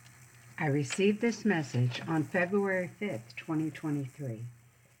I received this message on February 5th, 2023.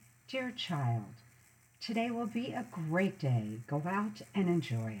 Dear child, today will be a great day. Go out and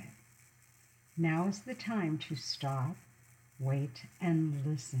enjoy it. Now is the time to stop, wait, and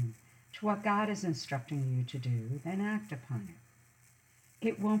listen to what God is instructing you to do, then act upon it.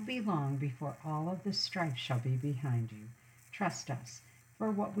 It won't be long before all of the strife shall be behind you. Trust us, for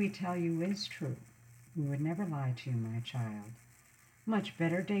what we tell you is true. We would never lie to you, my child. Much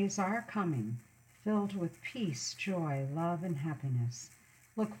better days are coming, filled with peace, joy, love, and happiness.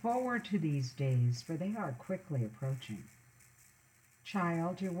 Look forward to these days, for they are quickly approaching.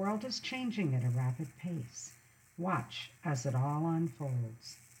 Child, your world is changing at a rapid pace. Watch as it all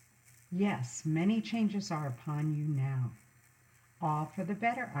unfolds. Yes, many changes are upon you now. All for the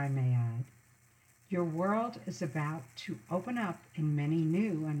better, I may add. Your world is about to open up in many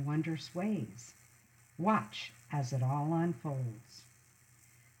new and wondrous ways. Watch as it all unfolds.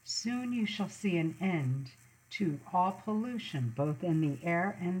 Soon you shall see an end to all pollution, both in the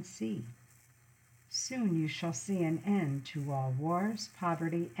air and sea. Soon you shall see an end to all wars,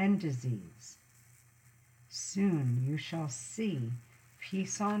 poverty, and disease. Soon you shall see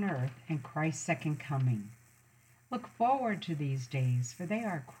peace on earth and Christ's second coming. Look forward to these days, for they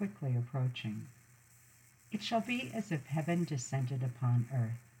are quickly approaching. It shall be as if heaven descended upon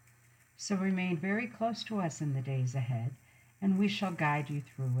earth. So remain very close to us in the days ahead, and we shall guide you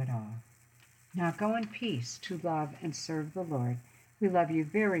through it all. Now go in peace to love and serve the Lord. We love you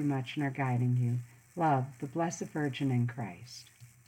very much and are guiding you. Love, the Blessed Virgin in Christ.